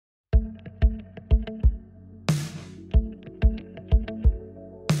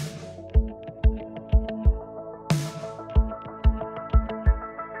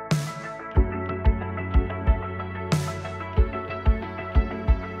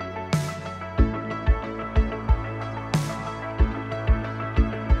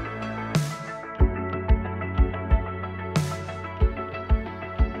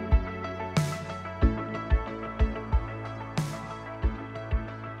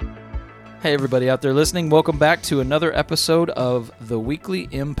Hey, everybody out there listening. Welcome back to another episode of the Weekly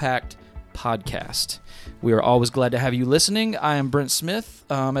Impact Podcast. We are always glad to have you listening. I am Brent Smith.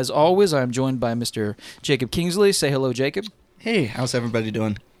 As always, I am joined by Mr. Jacob Kingsley. Say hello, Jacob. Hey, how's everybody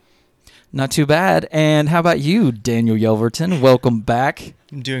doing? Not too bad. And how about you, Daniel Yelverton? Welcome back.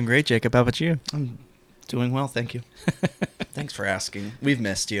 I'm doing great, Jacob. How about you? I'm doing well, thank you. Thanks for asking. We've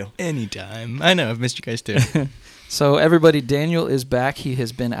missed you. Anytime. I know, I've missed you guys too. So everybody, Daniel is back. He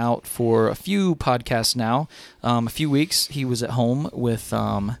has been out for a few podcasts now. A few weeks. He was at home with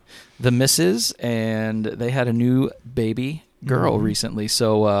the missus, and they had a new baby girl recently.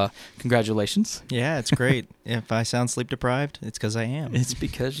 So congratulations. Yeah, it's great. If I sound sleep deprived, it's because I am. It's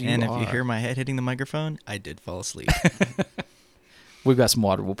because you and are. if you hear my head hitting the microphone, I did fall asleep. We've got some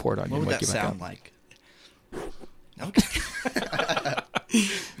water we'll pour it on you. What would and wake that you back sound up. like? Okay.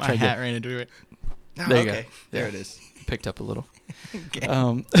 My Try hat to- ran into it. Oh, There you okay. go. There Yeah. it is. Picked up a little.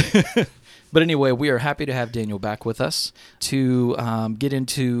 Okay. But anyway, we are happy to have Daniel back with us to get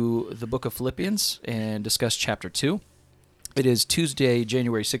into the book of Philippians and discuss chapter 2. It is Tuesday,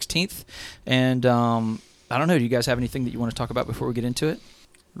 January 16th. And I don't know, do you guys have anything that you want to talk about before we get into it?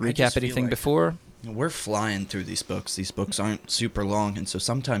 I Recap just feel anything like before? We're flying through these books. These books aren't super long, and so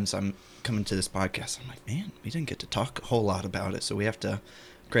sometimes I'm coming to this podcast, I'm like, man, we didn't get to talk a whole lot about it, so we have to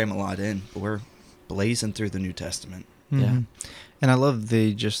cram a lot in. But we're blazing through the New Testament. Yeah. Mhm. And I love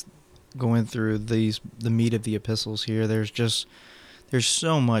just going through the meat of the epistles here. There's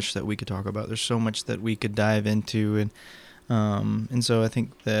so much that we could talk about. There's so much that we could dive into, and so I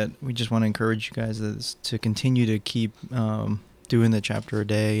think that we just want to encourage you guys to continue to keep doing the chapter a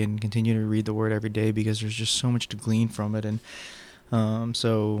day and continue to read the Word every day, because there's just so much to glean from it. And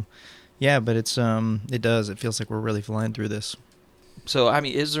so yeah, but it feels like we're really flying through this. So, I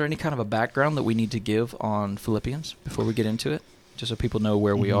mean, is there any kind of a background that we need to give on Philippians before we get into it? Just so people know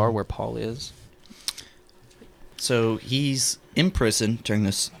where we Mhm. are, where Paul is. So he's in prison during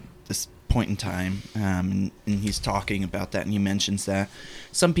this point in time, and he's talking about that, and he mentions that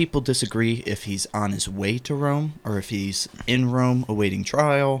some people disagree if he's on his way to Rome or if he's in Rome awaiting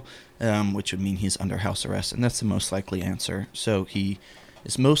trial, which would mean he's under house arrest, and that's the most likely answer. So he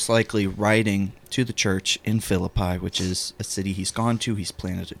is most likely writing to the church in Philippi, which is a city he's gone to. He's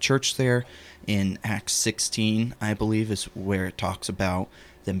planted a church there. In Acts 16, I believe, is where it talks about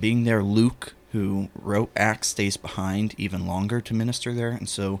them being there. Luke, who wrote Acts, stays behind even longer to minister there. And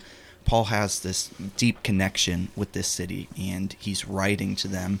so Paul has this deep connection with this city, and he's writing to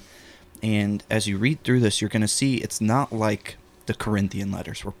them. And as you read through this, you're going to see it's not like the Corinthian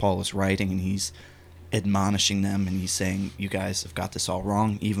letters where Paul is writing and he's admonishing them and he's saying, you guys have got this all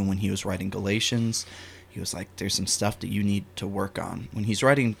wrong. Even when he was writing Galatians, he was like, there's some stuff that you need to work on. When he's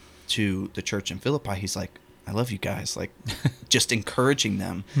writing to the church in Philippi, he's like, I love you guys, like just encouraging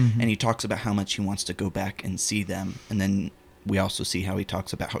them. Mhm. And he talks about how much he wants to go back and see them. And then we also see how he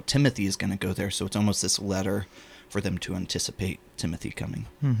talks about how Timothy is going to go there. So it's almost this letter for them to anticipate Timothy coming.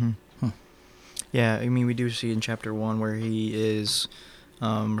 Mm-hmm. Huh. Yeah, I mean, we do see in chapter 1 where he is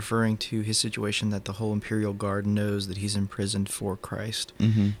referring to his situation that the whole Imperial Guard knows that he's imprisoned for Christ.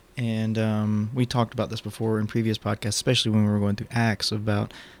 Mm-hmm. And we talked about this before in previous podcasts, especially when we were going through Acts,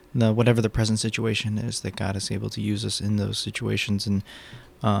 about whatever the present situation is, that God is able to use us in those situations. And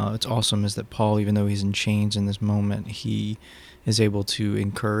it's awesome is that Paul, even though he's in chains in this moment, he is able to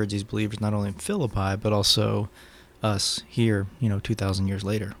encourage these believers not only in Philippi, but also us here, 2,000 years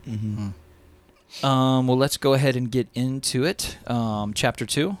later. Mm-hmm. Well, let's go ahead and get into it. Chapter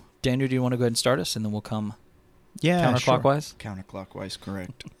 2. Daniel, do you want to go ahead and start us, and then we'll come Yeah, sure. counterclockwise? Counterclockwise,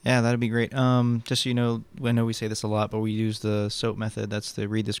 correct. Yeah, that'd be great. Just so you know, I know we say this a lot, but we use the SOAP method. That's the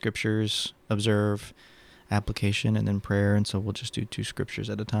read the scriptures, observe, application, and then prayer. And so we'll just do 2 scriptures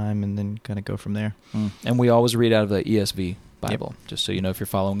at a time and then kind of go from there. And we always read out of the ESV Bible, just so you know if you're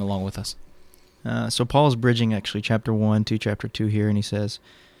following along with us. So Paul's bridging actually chapter 1 to chapter 2 here, and he says,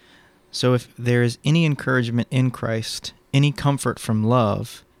 so if there is any encouragement in Christ, any comfort from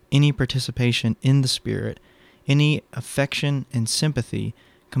love, any participation in the Spirit, any affection and sympathy,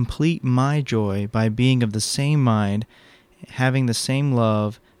 complete my joy by being of the same mind, having the same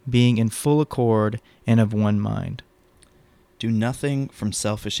love, being in full accord and of one mind. Do nothing from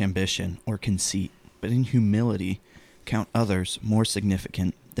selfish ambition or conceit, but in humility count others more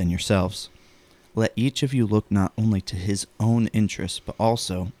significant than yourselves. Let each of you look not only to his own interests, but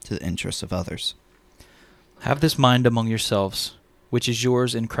also to the interests of others. Have this mind among yourselves, which is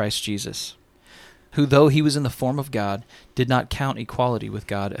yours in Christ Jesus, who, though he was in the form of God, did not count equality with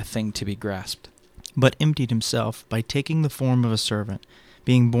God a thing to be grasped, but emptied himself by taking the form of a servant,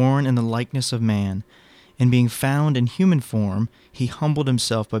 being born in the likeness of man, And being found in human form, he humbled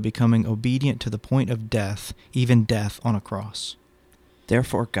himself by becoming obedient to the point of death, even death on a cross.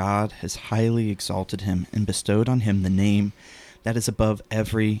 Therefore God has highly exalted him and bestowed on him the name that is above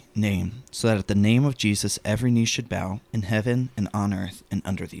every name, so that at the name of Jesus every knee should bow, in heaven and on earth and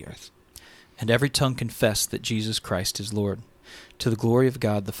under the earth. And every tongue confess that Jesus Christ is Lord, to the glory of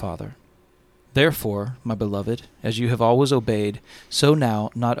God the Father. Therefore, my beloved, as you have always obeyed, so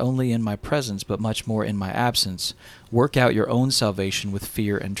now, not only in my presence, but much more in my absence, work out your own salvation with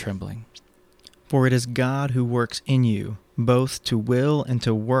fear and trembling. For it is God who works in you, both to will and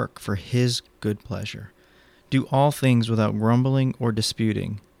to work for his good pleasure. Do all things without grumbling or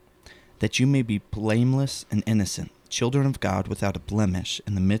disputing, that you may be blameless and innocent, children of God without a blemish,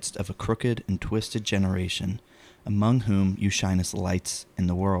 in the midst of a crooked and twisted generation, among whom you shine as lights in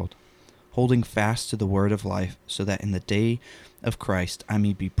the world, holding fast to the word of life, so that in the day of Christ I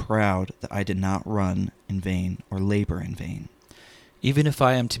may be proud that I did not run in vain or labor in vain. Even if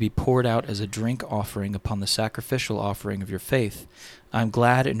I am to be poured out as a drink offering upon the sacrificial offering of your faith, I am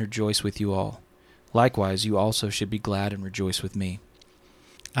glad and rejoice with you all. Likewise, you also should be glad and rejoice with me.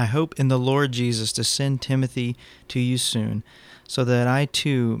 I hope in the Lord Jesus to send Timothy to you soon, so that I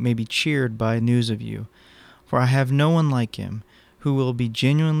too may be cheered by news of you. For I have no one like him, who will be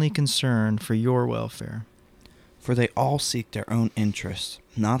genuinely concerned for your welfare. For they all seek their own interests,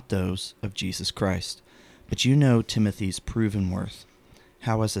 not those of Jesus Christ. But you know Timothy's proven worth,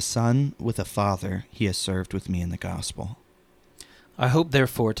 how as a son with a father he has served with me in the gospel. I hope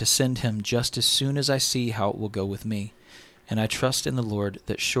therefore to send him just as soon as I see how it will go with me, and I trust in the Lord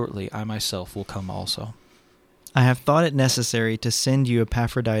that shortly I myself will come also. I have thought it necessary to send you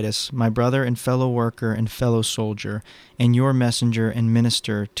Epaphroditus, my brother and fellow worker and fellow soldier, and your messenger and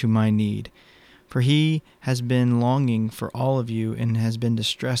minister to my need. For he has been longing for all of you and has been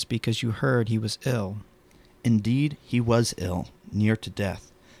distressed because you heard he was ill. Indeed, he was ill, near to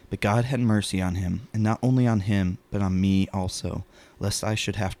death, but God had mercy on him, and not only on him, but on me also, lest I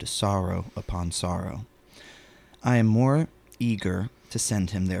should have to sorrow upon sorrow. I am more eager to send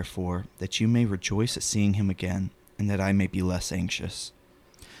him, therefore, that you may rejoice at seeing him again, and that I may be less anxious.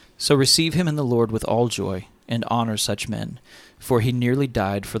 So receive him in the Lord with all joy, and honor such men, for he nearly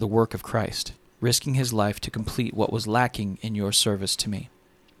died for the work of Christ, risking his life to complete what was lacking in your service to me.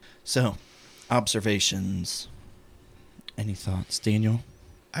 So, observations. Any thoughts, Daniel?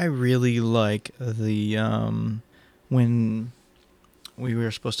 I really like the when we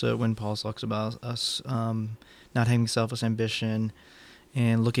were supposed to, when Paul talks about us not having selfish ambition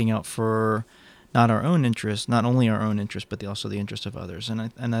and looking out for not our own interest, not only our own interest, but also the interest of others.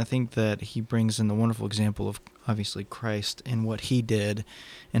 And I think that he brings in the wonderful example of obviously Christ and what he did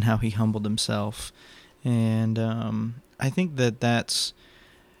and how he humbled himself. And I think that that's,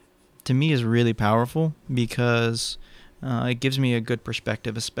 to me, is really powerful because it gives me a good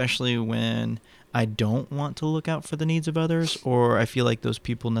perspective, especially when I don't want to look out for the needs of others, or I feel like those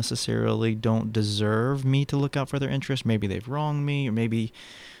people necessarily don't deserve me to look out for their interests. Maybe they've wronged me, or maybe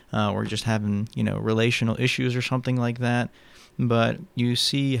we're just having, relational issues or something like that. But you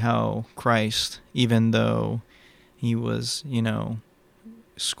see how Christ, even though he was,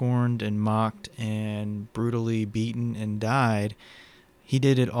 scorned and mocked and brutally beaten and died, he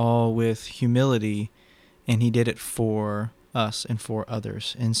did it all with humility, and he did it for us and for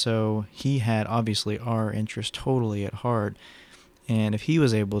others. And so he had obviously our interest totally at heart. And if he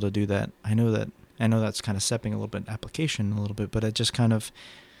was able to do that, I know that's kind of stepping a little bit application a little bit, but it just kind of,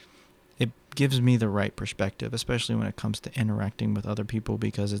 it gives me the right perspective, especially when it comes to interacting with other people,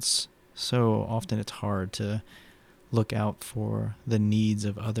 because it's so often it's hard to look out for the needs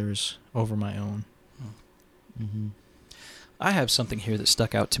of others over my own. Mm-hmm. I have something here that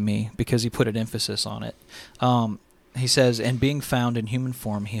stuck out to me because he put an emphasis on it. He says, and being found in human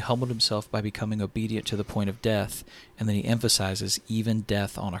form, he humbled himself by becoming obedient to the point of death, and then he emphasizes even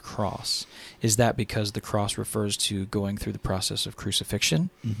death on a cross. Is that because the cross refers to going through the process of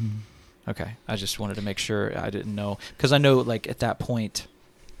crucifixion? Mm-hmm. Okay, I just wanted to make sure. I didn't know, because I know, like, at that point,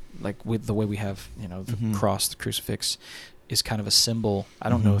 like with the way we have, the Mm-hmm. cross, the crucifix, is kind of a symbol. I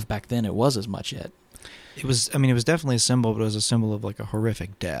don't know if back then it was as much yet. It was definitely a symbol, but it was a symbol of like a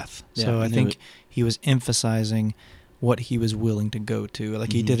horrific death. Yeah, so I knew think it. he was emphasizing what he was willing to go to.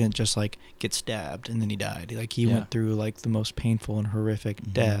 Like he Mhm. didn't just like get stabbed and then he died. Like he Yeah. went through like the most painful and horrific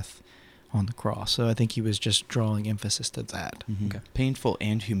Mhm. death on the cross. So I think he was just drawing emphasis to that. Mm-hmm. Okay. Painful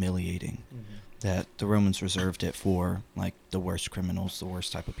and humiliating. That the Romans reserved it for like the worst criminals, the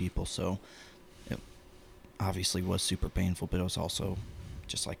worst type of people. So it obviously was super painful, but it was also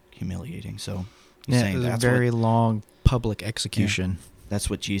just like humiliating. So he's Yeah, saying it was a that's very what, long public execution.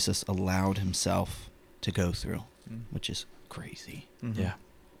 that's what Jesus allowed himself to go through, Mm. which is crazy. Mhm. Yeah.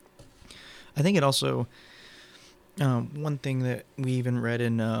 I think it also, one thing that we even read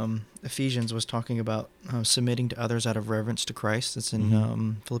in Ephesians was talking about submitting to others out of reverence to Christ. It's in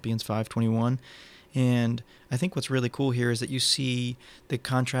Mhm. Philippians 5:21. And I think what's really cool here is that you see the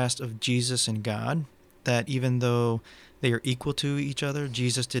contrast of Jesus and God, that even though they are equal to each other,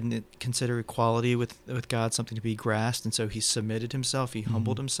 Jesus didn't consider equality with God something to be grasped, and so he submitted himself, he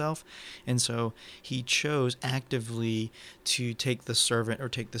humbled Mhm. himself, and so he chose actively to take the servant or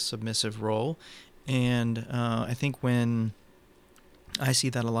take the submissive role. And I think when I see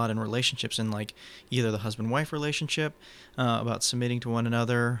that a lot in relationships, in like either the husband-wife relationship, about submitting to one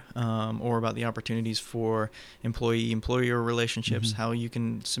another, or about the opportunities for employee-employer relationships, Mhm. how you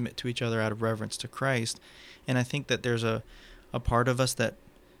can submit to each other out of reverence to Christ. And I think that there's a part of us that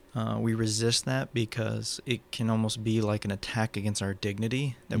we resist that because it can almost be like an attack against our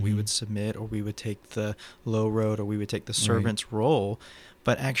dignity, that we Mhm. would submit, or we would take the low road, or we would take the Right. servant's role.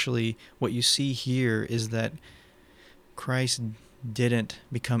 But actually, what you see here is that Christ didn't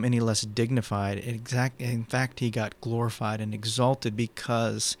become any less dignified. In fact, he got glorified and exalted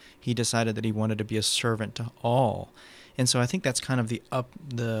because he decided that he wanted to be a servant to all. And so I think that's kind of the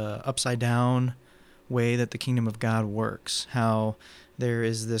upside down way that the kingdom of God works. How there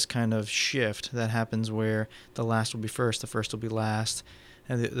is this kind of shift that happens where the last will be first, the first will be last,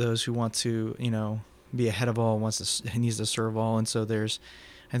 and those who want to, be ahead of all needs to serve all. And so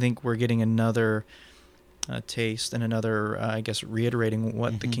I think we're getting another taste and another, I guess, reiterating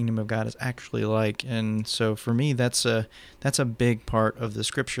what the Mhm. kingdom of God is actually like. And so for me, that's a big part of the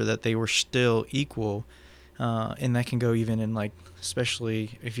scripture, that they were still equal. And that can go even in, like,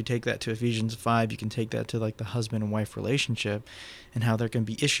 especially if you take that to Ephesians 5, you can take that to like the husband and wife relationship, and how there can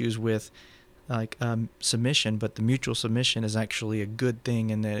be issues with like submission, but the mutual submission is actually a good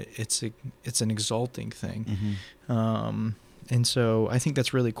thing, and that it's an exalting thing. Mhm. And so I think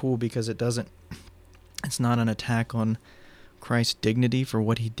that's really cool, because it's not an attack on Christ's dignity for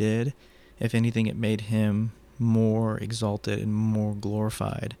what he did. If anything, it made him more exalted and more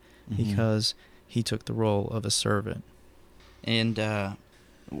glorified, Mhm. because he took the role of a servant. And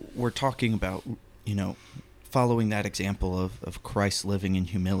we're talking about, following that example of Christ living in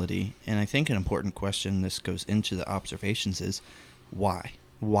humility. And I think an important question, this goes into the observations, is why?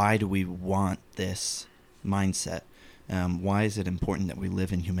 Why do we want this mindset? Why is it important that we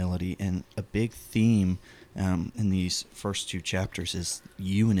live in humility? And a big theme in these first two chapters is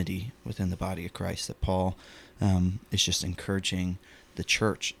unity within the body of Christ, that Paul is just encouraging the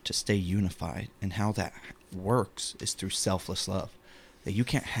church to stay unified. And how that works is through selfless love. That you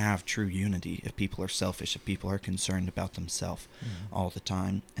can't have true unity if people are selfish, if people are concerned about themselves all the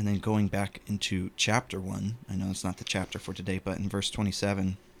time. And then going back into chapter 1, I know it's not the chapter for today, but in verse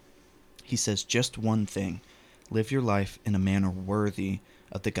 27, he says, just one thing, live your life in a manner worthy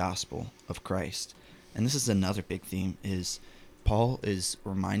of the gospel of Christ. And this is another big theme, is Paul is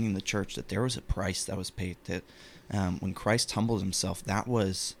reminding the church that there was a price that was paid, that when Christ humbled himself, that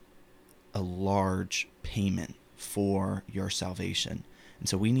was a large payment for your salvation. And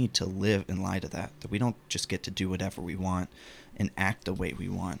so we need to live in light of that we don't just get to do whatever we want and act the way we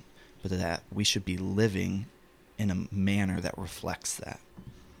want, but that we should be living in a manner that reflects that.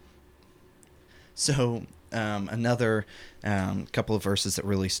 So another couple of verses that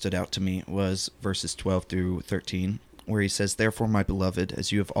really stood out to me was verses 12 through 13, where he says, therefore, my beloved,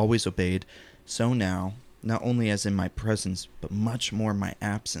 as you have always obeyed, so now, not only as in my presence, but much more in my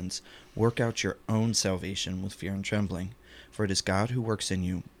absence, work out your own salvation with fear and trembling. For it is God who works in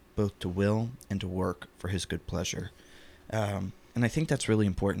you, both to will and to work for his good pleasure. And I think that's really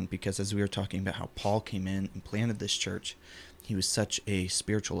important, because as we were talking about how Paul came in and planted this church, he was such a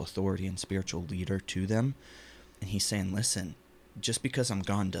spiritual authority and spiritual leader to them. And he's saying, listen, just because I'm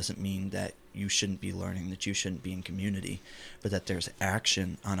gone doesn't mean that you shouldn't be learning, that you shouldn't be in community, but that there's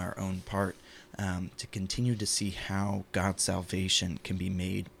action on our own part to continue to see how God's salvation can be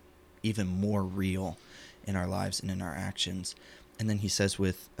made even more real in our lives and in our actions. And then he says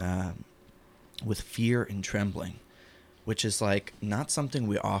with fear and trembling, which is like not something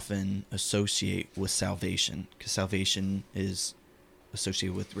we often associate with salvation, because salvation is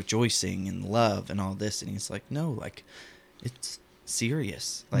associated with rejoicing and love and all this. And he's like, no, like it's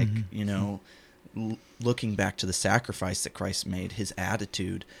serious. Like, looking back to the sacrifice that Christ made, his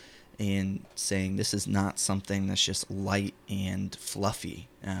attitude, and saying this is not something that's just light and fluffy,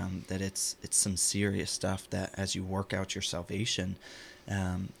 that it's some serious stuff, that as you work out your salvation,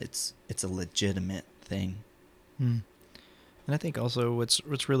 it's a legitimate thing. And I think also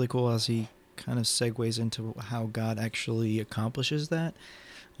what's really cool, as he kind of segues into how God actually accomplishes that,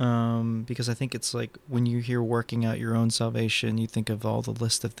 because I think it's like when you hear working out your own salvation, you think of all the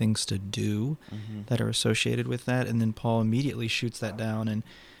list of things to do that are associated with that, and then Paul immediately shoots that down. And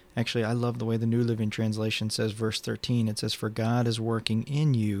actually, I love the way the New Living Translation says, verse 13, it says, "For God is working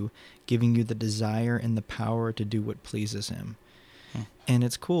in you, giving you the desire and the power to do what pleases him." And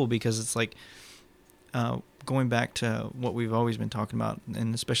it's cool because it's like, going back to what we've always been talking about,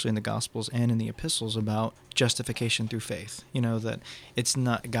 and especially in the Gospels and in the epistles, about justification through faith. That it's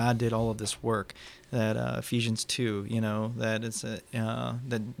not God did all of this work. That Ephesians 2, that it's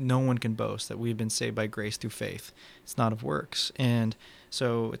that no one can boast, that we've been saved by grace through faith. It's not of works. And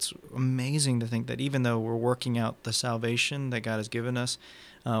so it's amazing to think that even though we're working out the salvation that God has given us,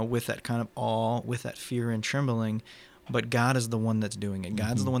 with that kind of awe, with that fear and trembling, but God is the one that's doing it.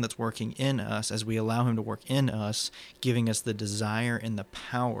 God's the one that's working in us as we allow him to work in us, giving us the desire and the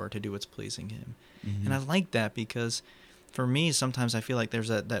power to do what's pleasing him. And I like that because for me, sometimes I feel like there's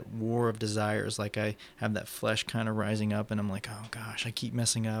that war of desires. Like I have that flesh kind of rising up and I'm like, oh gosh, I keep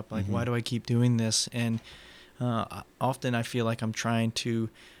messing up. Like, why do I keep doing this? And often I feel like I'm trying to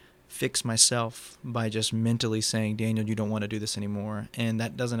fix myself by just mentally saying, Daniel, you don't want to do this anymore. And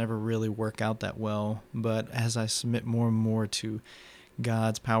that doesn't ever really work out that well. But as I submit more and more to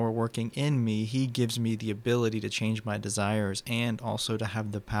God's power working in me, he gives me the ability to change my desires and also to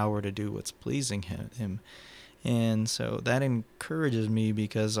have the power to do what's pleasing him. And so that encourages me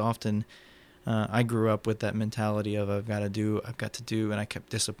because often I grew up with that mentality of I've got to do, and I kept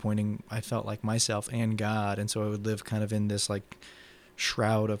disappointing, I felt like, myself and God. And so I would live kind of in this like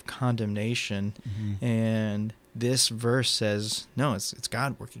shroud of condemnation. And this verse says, no, it's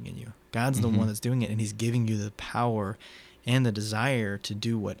God working in you. God's the one that's doing it, and he's giving you the power and the desire to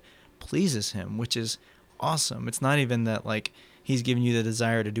do what pleases him, which is awesome. It's not even that like he's giving you the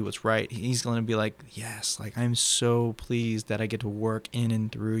desire to do what's right. He's going to be like, yes, like I'm so pleased that I get to work in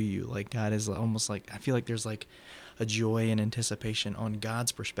and through you. Like God is almost like, I feel like there's like a joy and anticipation on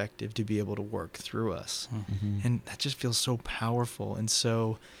God's perspective to be able to work through us. And that just feels so powerful and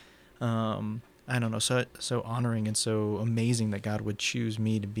so, I don't know, so honoring and so amazing that God would choose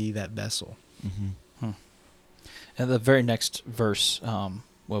me to be that vessel. And the very next verse,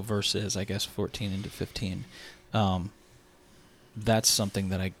 verse is, I guess, 14 into 15. That's something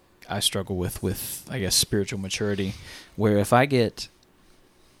that I struggle with, I guess, spiritual maturity, where if I get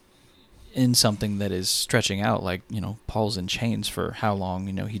in something that is stretching out, like, Paul's in chains for how long,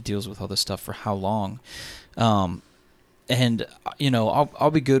 he deals with all this stuff for how long. And,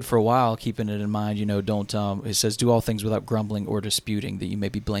 I'll be good for a while, keeping it in mind, don't, it says, do all things without grumbling or disputing, that you may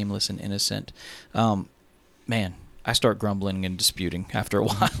be blameless and innocent. Man, I start grumbling and disputing after a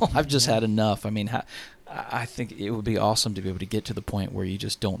while. I've just had enough. I mean, I think it would be awesome to be able to get to the point where you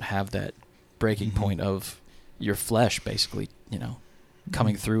just don't have that breaking point of your flesh, basically,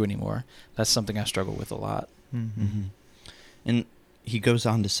 coming through anymore. That's something I struggle with a lot. And he goes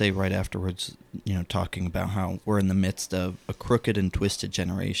on to say right afterwards, talking about how we're in the midst of a crooked and twisted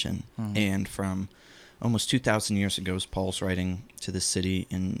generation. And from almost 2,000 years ago, as Paul's writing to the city,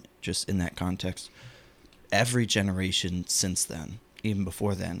 and just in that context, every generation since then, even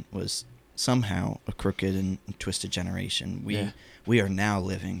before then, was somehow a crooked and twisted generation. We are now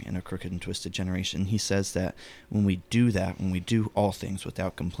living in a crooked and twisted generation. He says that when we do that, when we do all things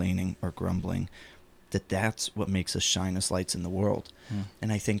without complaining or grumbling, that's what makes us shine as lights in the world.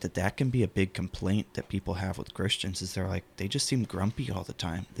 And I think that can be a big complaint that people have with Christians, is they just seem grumpy all the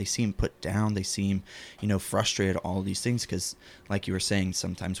time. They seem put down. They seem, frustrated, all these things, because like you were saying,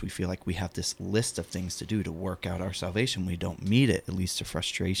 sometimes we feel like we have this list of things to do to work out our salvation. We don't meet it, it leads to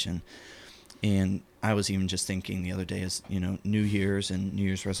frustration. And I was even just thinking the other day, as New Year's and New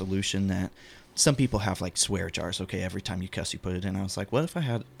Year's resolution, that some people have like swear jars. Okay, every time you cuss, you put it in. I was like, what if I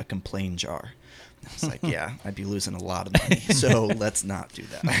had a complain jar? I was like, yeah, I'd be losing a lot of money, so let's not do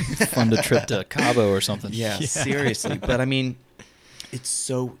that. Fund a trip to Cabo or something. Yeah, seriously. But I mean, it's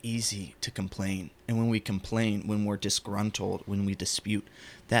so easy to complain. And when we complain, when we're disgruntled, when we dispute,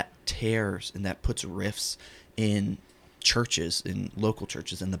 that tears and that puts rifts in churches, in local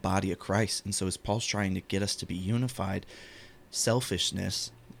churches, in the body of Christ. And so as Paul's trying to get us to be unified, selfishness,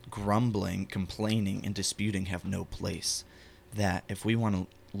 grumbling, complaining, and disputing have no place. That if we want to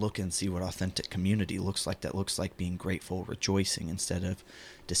look and see what authentic community looks like, that looks like being grateful, rejoicing, instead of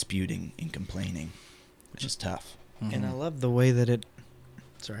disputing and complaining, which is tough. And I love the way that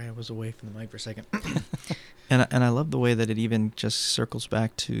sorry, I was away from the mic for a second. and I love the way that it even just circles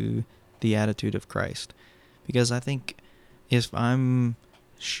back to the attitude of Christ. Because I think if I'm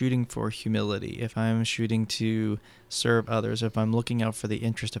shooting for humility, if I'm shooting to serve others, if I'm looking out for the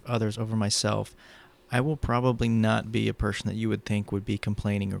interest of others over myself, I will probably not be a person that you would think would be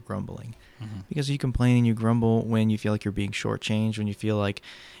complaining or grumbling. Mm-hmm. Because you complain and you grumble when you feel like you're being shortchanged, when you feel like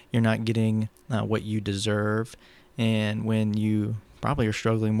you're not getting what you deserve, and when you probably are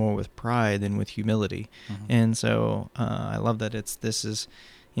struggling more with pride than with humility. Mm-hmm. And so I love that this is,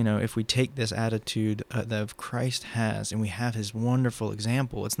 if we take this attitude that Christ has and we have his wonderful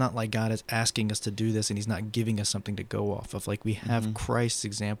example, it's not like God is asking us to do this and he's not giving us something to go off of. Like, we have Mm-hmm. Christ's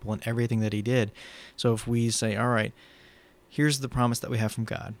example in everything that he did. So if we say, all right, here's the promise that we have from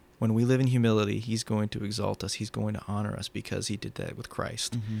God. When we live in humility, he's going to exalt us. He's going to honor us because he did that with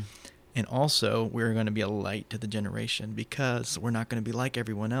Christ. Mm-hmm. And also, we're going to be a light to the generation, because we're not going to be like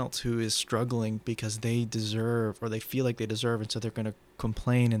everyone else who is struggling because they deserve, or they feel like they deserve, and so they're going to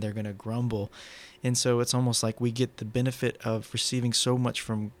complain and they're going to grumble. And so it's almost like we get the benefit of receiving so much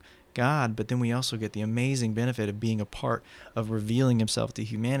from God, but then we also get the amazing benefit of being a part of revealing himself to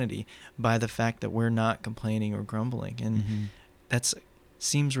humanity by the fact that we're not complaining or grumbling. And Mm-hmm. that's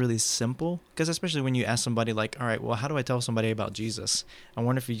seems really simple, because especially when you ask somebody like, all right, well, how do I tell somebody about Jesus? I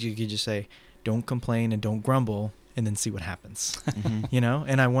wonder if you could just say, don't complain and don't grumble, and then see what happens. Mm-hmm.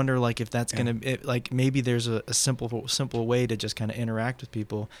 And I wonder, like, if that's Yeah. like, maybe there's a simple way to just kind of interact with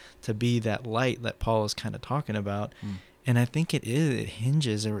people, to be that light that Paul is kind of talking about. And I think it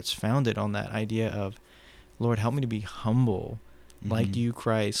hinges, or it's founded on that idea of, Lord, help me to be humble like Mhm. you,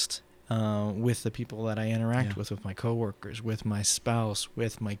 Christ, with the people that I interact Yeah. with my coworkers, with my spouse,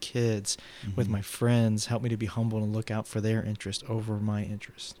 with my kids, with Mhm. my friends. Help me to be humble and look out for their interest over my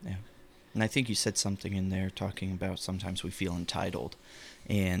interest. Yeah. And I think you said something in there talking about sometimes we feel entitled.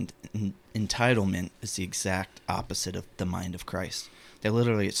 And entitlement is the exact opposite of the mind of Christ. That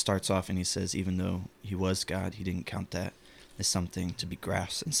literally it starts off and he says, even though he was God, he didn't count that as something to be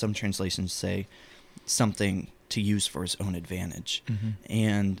grasped. And some translations say something to use for his own advantage. Mm-hmm.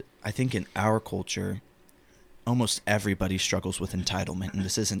 And I think in our culture, almost everybody struggles with entitlement. And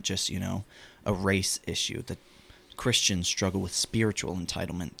this isn't just, a race issue. That Christians struggle with spiritual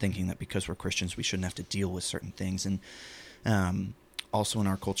entitlement, thinking that because we're Christians, we shouldn't have to deal with certain things. And also in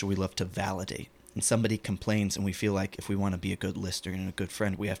our culture, we love to validate. And somebody complains, and we feel like if we want to be a good listener and a good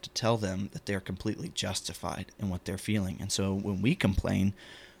friend, we have to tell them that they're completely justified in what they're feeling. And so when we complain,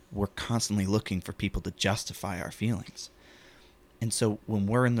 we're constantly looking for people to justify our feelings. And so when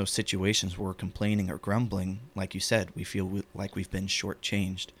we're in those situations where we're complaining or grumbling, like you said, we feel like we've been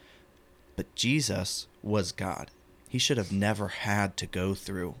shortchanged. But Jesus was God. He should have never had to go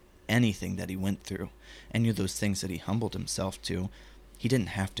through anything that he went through. Any of those things that he humbled himself to, he didn't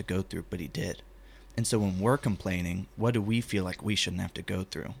have to go through, but he did. And so when we're complaining, what do we feel like we shouldn't have to go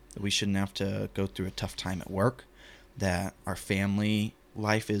through? That we shouldn't have to go through a tough time at work, that our family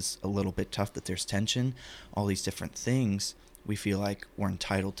life is a little bit tough, that there's tension, all these different things. We feel like we're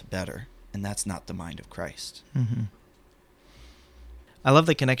entitled to better, and that's not the mind of Christ. Mm-hmm. I love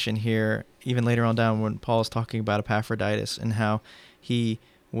the connection here, even later on down when Paul is talking about Epaphroditus and how he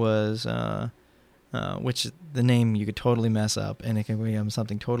was, which the name you could totally mess up and it can become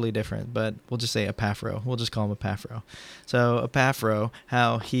something totally different, but we'll just say Epaphro. We'll just call him Epaphro. So Epaphro,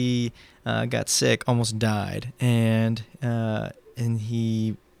 how he got sick, almost died, and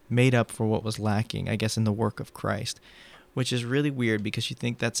he made up for what was lacking, I guess, in the work of Christ, which is really weird because you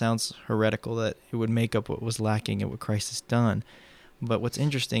think that sounds heretical, that it would make up what was lacking and what Christ has done. But what's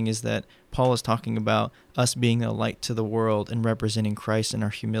interesting is that Paul is talking about us being a light to the world and representing Christ in our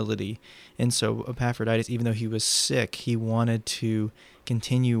humility. And so Epaphroditus, even though he was sick, he wanted to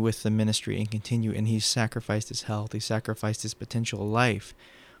continue with the ministry and continue, and he sacrificed his health, he sacrificed his potential life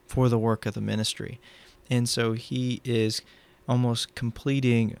for the work of the ministry. And so he is almost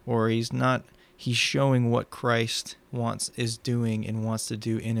completing, or he's showing what Christ is doing and wants to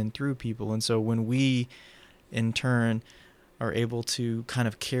do in and through people. And so when we, in turn, are able to kind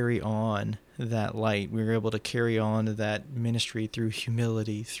of carry on that light, we're able to carry on that ministry through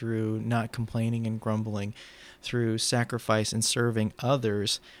humility, through not complaining and grumbling, through sacrifice and serving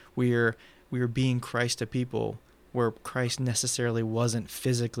others. We're being Christ to people where Christ necessarily wasn't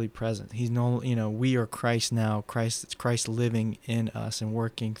physically present. He's we are Christ now. It's Christ living in us and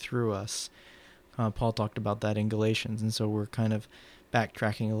working through us. Paul talked about that in Galatians, and so we're kind of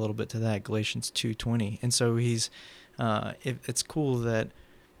backtracking a little bit to that, Galatians 2:20. And so it's cool that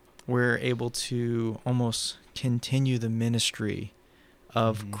we're able to almost continue the ministry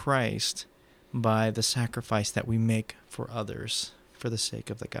of Christ by the sacrifice that we make for others for the sake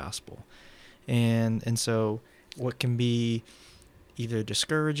of the gospel. And so what can be either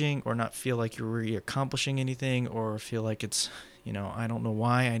discouraging or not feel like you're really accomplishing anything, or feel like it's, I don't know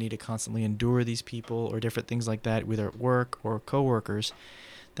why I need to constantly endure these people or different things like that, whether at work or coworkers,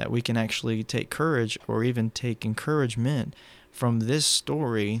 that we can actually take courage or even take encouragement from this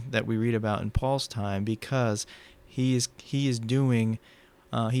story that we read about in Paul's time, because he's being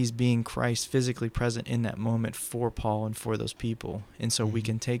Christ physically present in that moment for Paul and for those people. And so we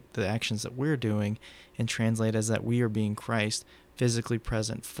can take the actions that we're doing and translate as that we are being Christ physically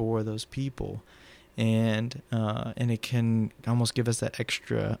present for those people. And it can almost give us that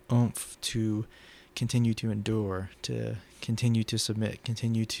extra oomph to continue to endure, to continue to submit,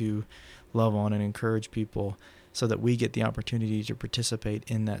 continue to love on and encourage people, so that we get the opportunity to participate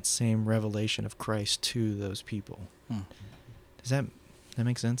in that same revelation of Christ to those people. Does that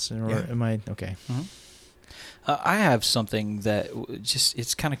make sense? Or am I okay? Mm-hmm. I have something that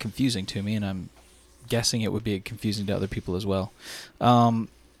it's kind of confusing to me, and I'm guessing it would be confusing to other people as well.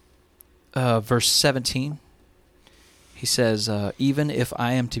 Verse 17, he says, even if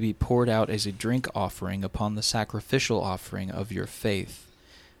I am to be poured out as a drink offering upon the sacrificial offering of your faith.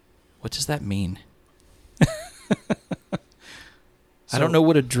 What does that mean? I don't know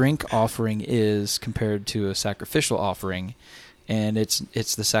what a drink offering is compared to a sacrificial offering, and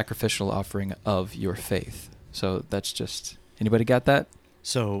it's the sacrificial offering of your faith. So that's just, anybody got that?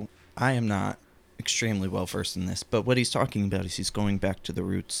 So I am not extremely well versed in this, but what he's talking about is he's going back to the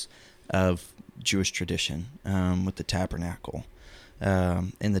roots of Jewish tradition with the tabernacle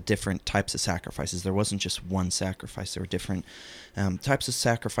and the different types of sacrifices. There wasn't just one sacrifice. There were different types of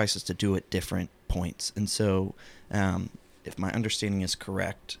sacrifices to do at different points. And so if my understanding is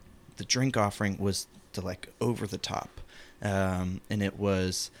correct, the drink offering was over the top. And it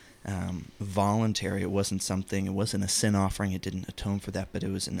was voluntary. It wasn't a sin offering. It didn't atone for that, but it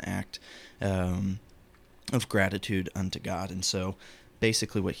was an act of gratitude unto God. And so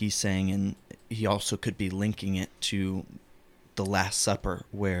basically what he's saying, and he also could be linking it to the Last Supper,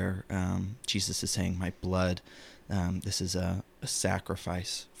 where Jesus is saying, my blood, this is a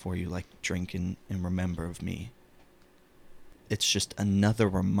sacrifice for you, drink and remember of me. It's just another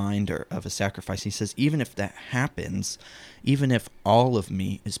reminder of a sacrifice. He says, even if that happens, even if all of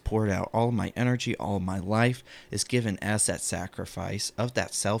me is poured out, all of my energy, all of my life is given as that sacrifice of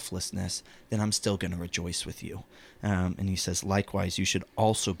that selflessness, then I'm still going to rejoice with you. And he says, likewise, you should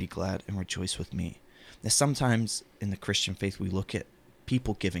also be glad and rejoice with me. Now, sometimes in the Christian faith, we look at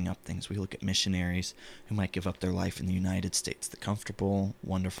people giving up things. We look at missionaries who might give up their life in the United States, the comfortable,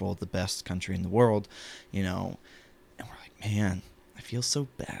 wonderful, the best country in the world, and we're like, man, I feel so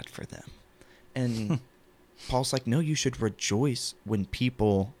bad for them. And Paul's like, no, you should rejoice when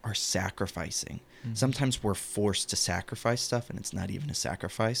people are sacrificing. Mm-hmm. Sometimes we're forced to sacrifice stuff, and it's not even a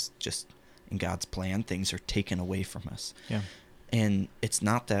sacrifice. Just in God's plan, things are taken away from us. Yeah. And it's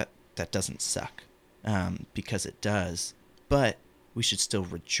not that doesn't suck, because it does. But we should still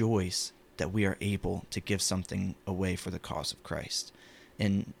rejoice that we are able to give something away for the cause of Christ.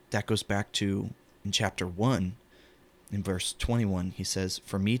 And that goes back to, in chapter 1, in verse 21, he says,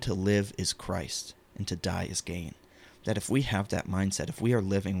 for me to live is Christ, and to die is gain. That if we have that mindset, if we are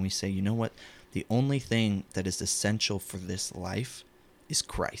living, we say, you know what? The only thing that is essential for this life is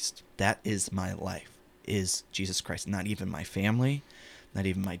Christ. That is my life, is Jesus Christ. Not even my family, not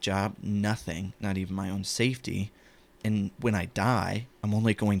even my job, nothing, not even my own safety. And when I die, I'm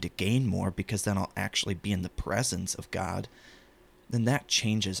only going to gain more, because then I'll actually be in the presence of God. Then that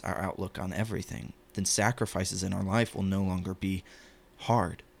changes our outlook on everything. Then sacrifices in our life will no longer be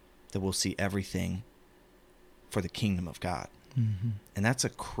hard, that we'll see everything for the kingdom of God. Mm-hmm. And that's a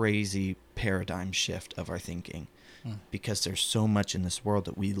crazy paradigm shift of our thinking, because there's so much in this world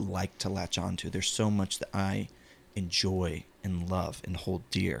that we like to latch onto. There's so much that I enjoy and love and hold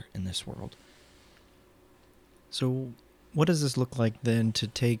dear in this world. So what does this look like then, to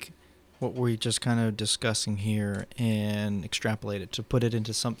take what we're just kind of discussing here and extrapolate it, to put it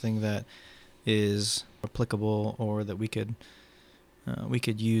into something that is applicable, or that we could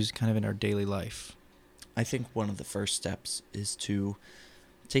use kind of in our daily life? I think one of the first steps is to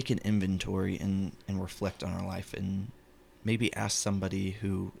take an inventory and reflect on our life, and maybe ask somebody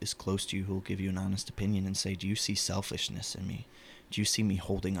who is close to you, who will give you an honest opinion, and say, do you see selfishness in me? Do you see me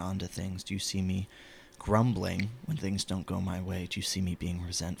holding on to things? Do you see me grumbling when things don't go my way? Do you see me being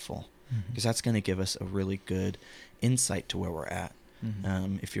resentful? Because that's going to give us a really good insight to where we're at.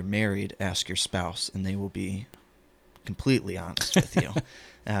 Mm-hmm. If you're married, ask your spouse, and they will be completely honest with you.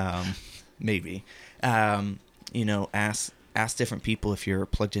 Maybe. Ask different people. If you're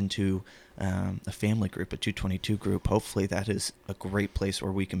plugged into a family group, a 222 group, hopefully that is a great place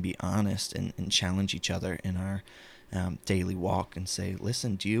where we can be honest and challenge each other in our daily walk, and say,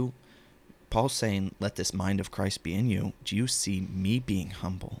 listen, Paul's saying, let this mind of Christ be in you. Do you see me being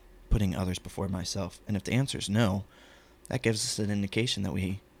humble, putting others before myself? And if the answer is no, that gives us an indication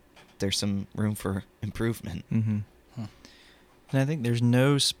that there's some room for improvement. Mm-hmm. And I think there's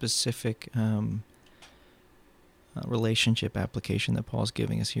no specific relationship application that Paul's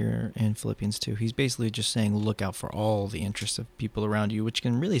giving us here in Philippians 2. He's basically just saying, look out for all the interests of people around you, which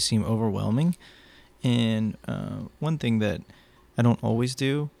can really seem overwhelming. And one thing that I don't always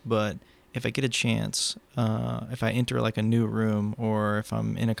do, but if I get a chance, if I enter like a new room, or if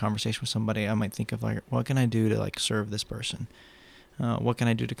I'm in a conversation with somebody, I might think of like, what can I do to like serve this person? What can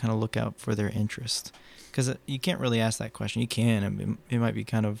I do to kind of look out for their interest? Because you can't really ask that question. You can, I mean, it might be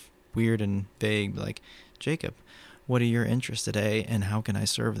kind of weird and vague, like, Jacob, what are your interests today, and how can I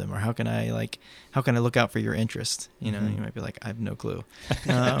serve them? Or how can I look out for your interest? You know, Mm-hmm. you might be like, I have no clue,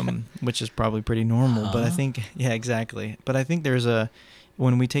 which is probably pretty normal. But I think, yeah, exactly. But I think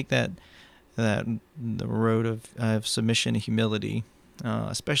when we take the road of submission and humility,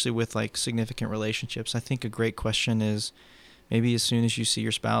 especially with like significant relationships, I think a great question is, maybe as soon as you see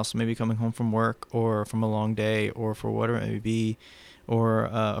your spouse, maybe coming home from work or from a long day or for whatever it may be, or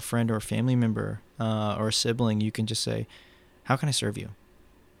a friend or a family member or a sibling, you can just say, how can I serve you?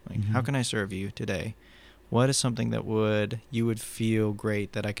 Like, Mm-hmm. how can I serve you today? What is something that you would feel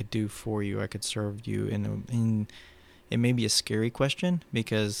great that I could do for you? I could serve you in it may be a scary question,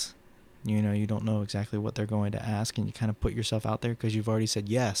 because you don't know exactly what they're going to ask, and you kind of put yourself out there because you've already said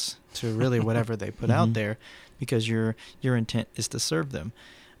yes to really whatever they put out Mhm. there, because your intent is to serve them.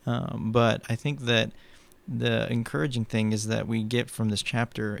 But I think that the encouraging thing is that we get from this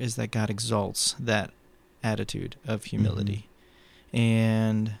chapter is that God exalts that attitude of humility,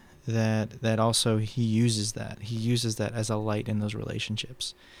 and that also he uses that as a light in those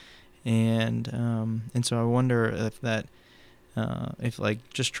relationships, and so I wonder if like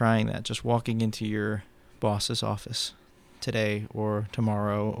just trying that, just walking into your boss's office today or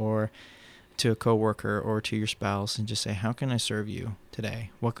tomorrow, or to a coworker or to your spouse, and just say, how can I serve you today?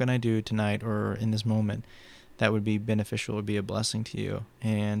 What can I do tonight or in this moment that would be beneficial, would be a blessing to you?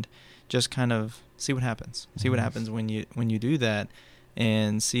 And just kind of see what happens. See what Mhm. happens when you do that,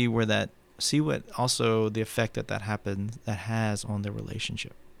 and see what also the effect that has on the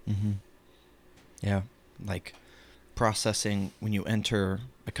relationship. Mm-hmm. Yeah, like processing when you enter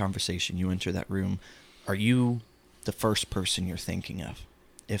a conversation, you enter that room, are you the first person you're thinking of?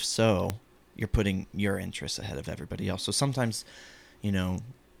 If so, you're putting your interests ahead of everybody else. So sometimes,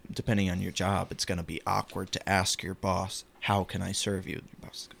 depending on your job, it's going to be awkward to ask your boss, how can I serve you? Your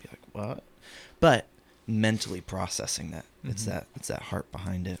boss is going to be like, what? But mentally processing that, it's Mhm. that heart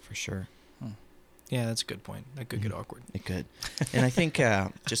behind it for sure. Yeah, that's a good point. That could get Mhm. awkward. It could. And I think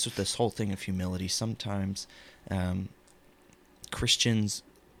just with this whole thing of humility, sometimes Christians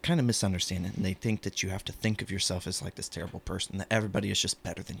kind of misunderstand it, and they think that you have to think of yourself as like this terrible person, that everybody is just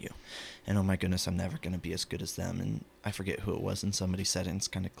better than you. And oh my goodness, I'm never going to be as good as them. And I forget who it was, and somebody said it, and it's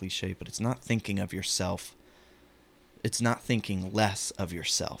kind of cliche, but it's not thinking of yourself. It's not thinking less of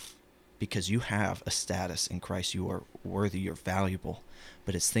yourself, because you have a status in Christ. You are worthy, you're valuable,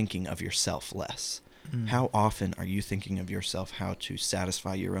 but it's thinking of yourself less. Mm. How often are you thinking of yourself, how to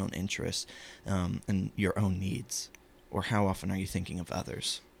satisfy your own interests and your own needs? Or how often are you thinking of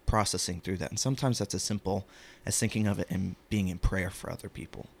others, processing through that? And sometimes that's as simple as thinking of it and being in prayer for other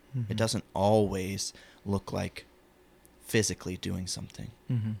people. Mhm. It doesn't always look like physically doing something.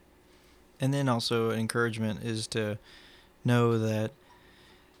 Mm-hmm. And then also encouragement is to know that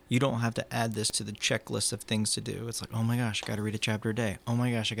you don't have to add this to the checklist of things to do. It's like, oh my gosh, I got to read a chapter a day. Oh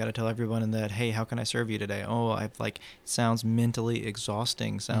my gosh, I got to tell everyone that, hey, how can I serve you today? Oh, it sounds mentally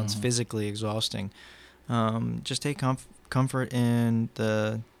exhausting, sounds Mhm. physically exhausting. Just take comfort in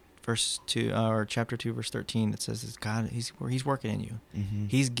the verse 2 or chapter 2 verse 13. It says, God, he's working in you. Mm-hmm.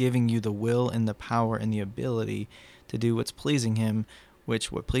 He's giving you the will and the power and the ability to do what's pleasing him,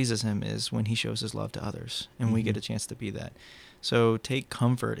 which what pleases him is when he shows his love to others, and we get Mhm. a chance to be that. So take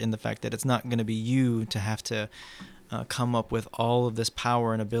comfort in the fact that it's not going to be you to have to come up with all of this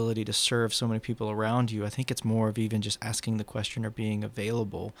power and ability to serve so many people around you. I think it's more of even just asking the question or being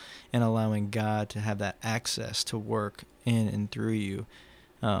available and allowing God to have that access to work in and through you,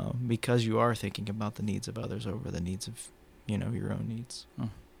 because you are thinking about the needs of others over the needs of your own needs.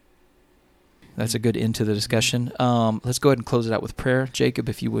 That's a good end to the discussion. Let's go ahead and close it out with prayer. Jacob,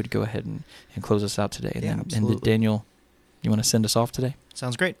 if you would go ahead and close us out today. And Yeah, then absolutely. Daniel, you want to send us off today?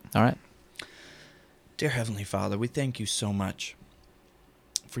 Sounds great. All right. Dear Heavenly Father, we thank you so much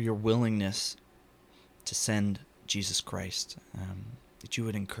for your willingness to send Jesus Christ, that you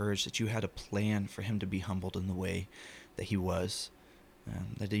would encourage, that you had a plan for him to be humbled in the way that he was,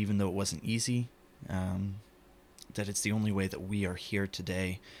 that even though it wasn't easy, that it's the only way that we are here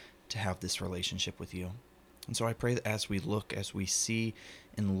today to have this relationship with you. And so I pray that as we look, as we see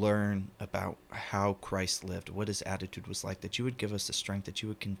and learn about how Christ lived, what his attitude was like, that you would give us the strength, that you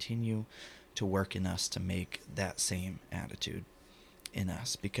would continue to work in us to make that same attitude in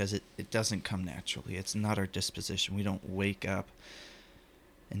us, because it doesn't come naturally. It's not our disposition. We don't wake up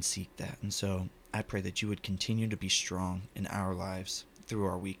and seek that. And so I pray that you would continue to be strong in our lives through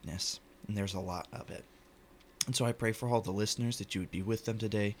our weakness. And there's a lot of it. And so I pray for all the listeners that you would be with them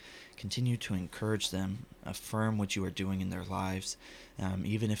today. Continue to encourage them, affirm what you are doing in their lives,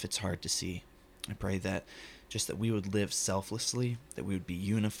 even if it's hard to see. I pray that we would live selflessly, that we would be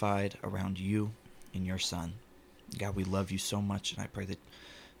unified around you and your Son. God, we love you so much, and I pray that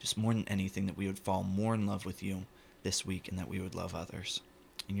just more than anything, that we would fall more in love with you this week, and that we would love others.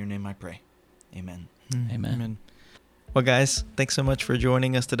 In your name I pray. Amen. Amen. Well, guys, thanks so much for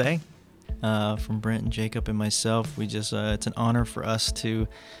joining us today. From Brent and Jacob and myself, it's an honor for us to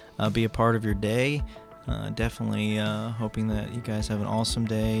be a part of your day. Definitely hoping that you guys have an awesome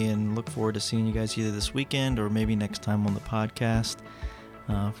day, and look forward to seeing you guys either this weekend or maybe next time on the podcast.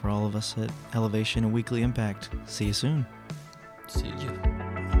 For all of us at Elevation and Weekly Impact, see you soon. See you.